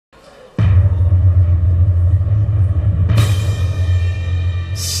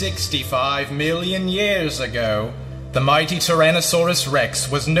65 million years ago, the mighty Tyrannosaurus Rex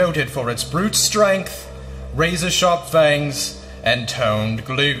was noted for its brute strength, razor-sharp fangs, and toned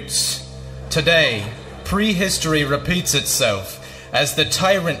glutes. Today, prehistory repeats itself as the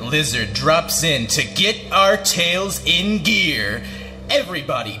tyrant lizard drops in to get our tails in gear.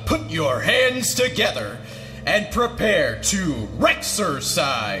 Everybody put your hands together and prepare to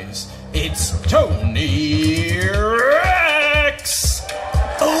Rexercise. It's Tony Rex!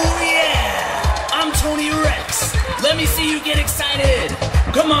 Oh yeah! I'm Tony Rex. Let me see you get excited.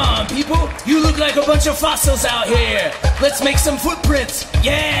 Come on, people. You look like a bunch of fossils out here. Let's make some footprints.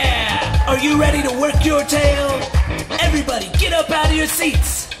 Yeah! Are you ready to work your tail? Everybody, get up out of your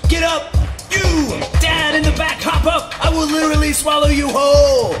seats. Get up. You! Dad in the back, hop up. I will literally swallow you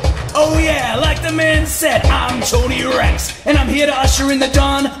whole. Oh yeah, like the man said, I'm Tony Rex, and I'm here to usher in the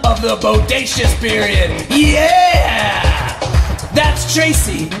dawn of the Bodacious Period. Yeah! That's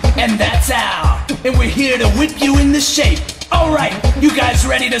Tracy, and that's Al, and we're here to whip you into shape. Alright, you guys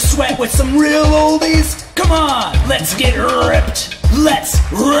ready to sweat with some real oldies? Come on, let's get ripped. Let's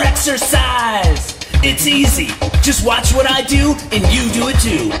Rexercise. It's easy, just watch what I do, and you do it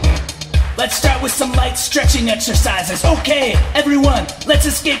too. Let's start with some light stretching exercises. Okay, everyone, let's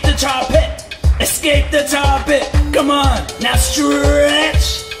escape the tar pit. Escape the tar pit. Come on, now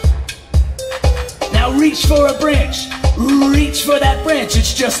stretch. Now reach for a branch. Reach for that branch,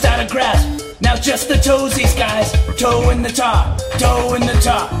 it's just out of grasp. Now just the toesies, guys. Toe in the tar, toe in the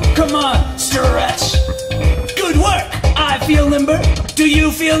tar. Come on, stretch. Good work. I feel limber. Do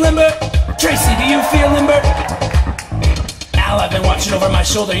you feel limber? Tracy, do you feel limber? Al, I've been watching over my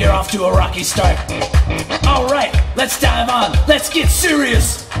shoulder. You're off to a rocky start. Alright, let's dive on. Let's get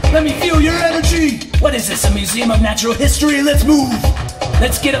serious. Let me feel your energy. What is this, a museum of natural history? Let's move.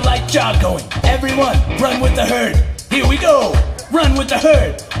 Let's get a light jog going. Everyone, run with the herd. Here we go. Run with the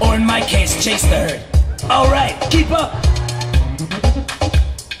herd. Or in my case, chase the herd. Alright, keep up.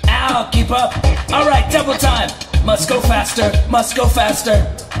 Al, keep up. Alright, double time. Must go faster, must go faster.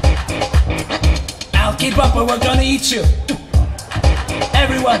 Al, keep up or we're gonna eat you.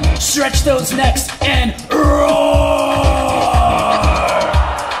 Everyone, stretch those necks and roar!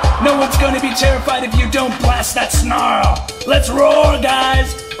 No one's gonna be terrified if you don't blast that snarl. Let's roar,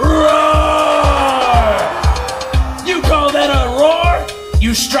 guys! Roar! You call that a roar?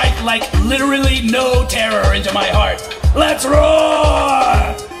 You strike like literally no terror into my heart. Let's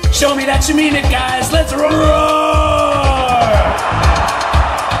roar! Show me that you mean it, guys. Let's roar!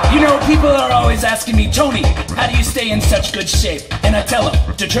 You know, people are always asking me, Tony, how do you stay in such good shape? And I tell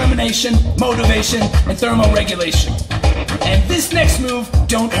them, determination, motivation, and thermoregulation. And this next move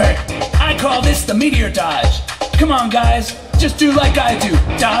don't hurt. I call this the meteor dodge. Come on, guys, just do like I do.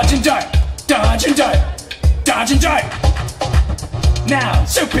 Dodge and dart, dodge and dart, dodge and dart. Now,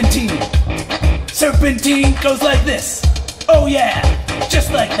 serpentine. Serpentine goes like this. Oh yeah,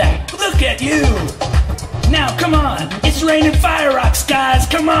 just like that. Look at you. Now, come on. It's raining fire rocks, guys.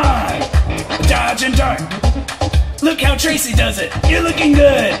 Come on. Dodge and dart. Look how Tracy does it. You're looking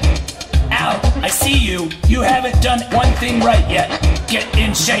good. Al, I see you. You haven't done one thing right yet. Get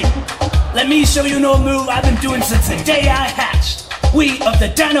in shape. Let me show you an old move I've been doing since the day I hatched. We of the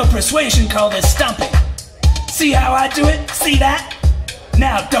Dino Persuasion call this stomping. See how I do it? See that?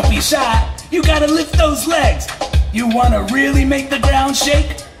 Now, don't be shy. You gotta lift those legs. You wanna really make the ground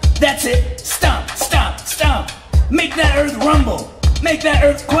shake? That's it. Stomp, stomp, stomp. Make that earth rumble. Make that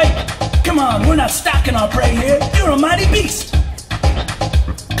earth quake. Come on, we're not stalking our prey here. You're a mighty beast.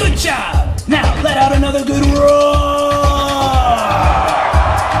 Good job. Now, let out another good roar.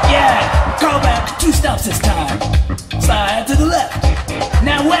 Yeah, call back. 2 stomps this time. Slide to the left.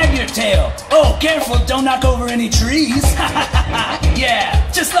 Now wag your tail. Oh, careful, don't knock over any trees. Yeah,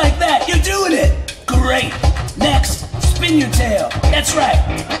 just like that. You're doing it. Great. Next, spin your tail. That's right.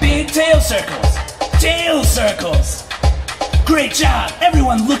 Big tail circles. Tail circles. Great job.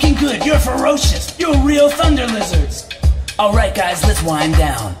 Everyone looking good. You're ferocious. You're real thunder lizards. Alright guys, let's wind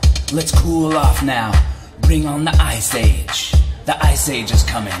down. Let's cool off now. Bring on the Ice Age. The Ice Age is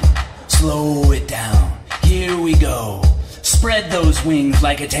coming. Slow it down. Here we go. Spread those wings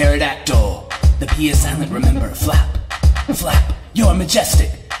like a pterodactyl. The P is silent, remember. Flap. Flap. You're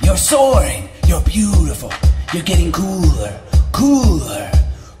majestic. You're soaring. You're beautiful. You're getting cooler. Cooler.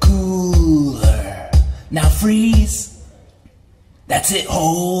 Cooler. Now freeze. That's it.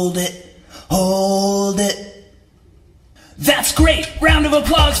 Hold it. Hold it. That's great! Round of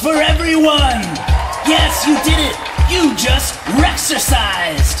applause for everyone! Yes, you did it! You just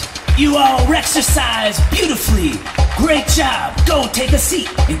Rexercised! You all Rexercised beautifully! Great job! Go take a seat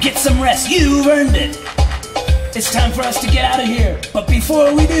and get some rest. You've earned it! it's time for us to get out of here. But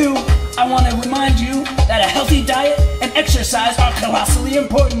before we do, I want to remind you that a healthy diet and exercise are colossally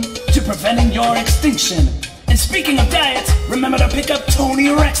important to preventing your extinction. And speaking of diets, remember to pick up Tony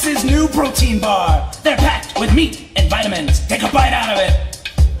Rex's new protein bar. They're packed with meat and vitamins. Take a bite out of it.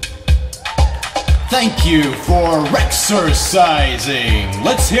 Thank you for Rexercising.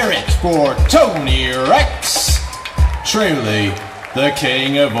 Let's hear it for Tony Rex. Truly, the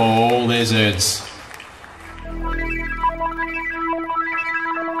king of all lizards.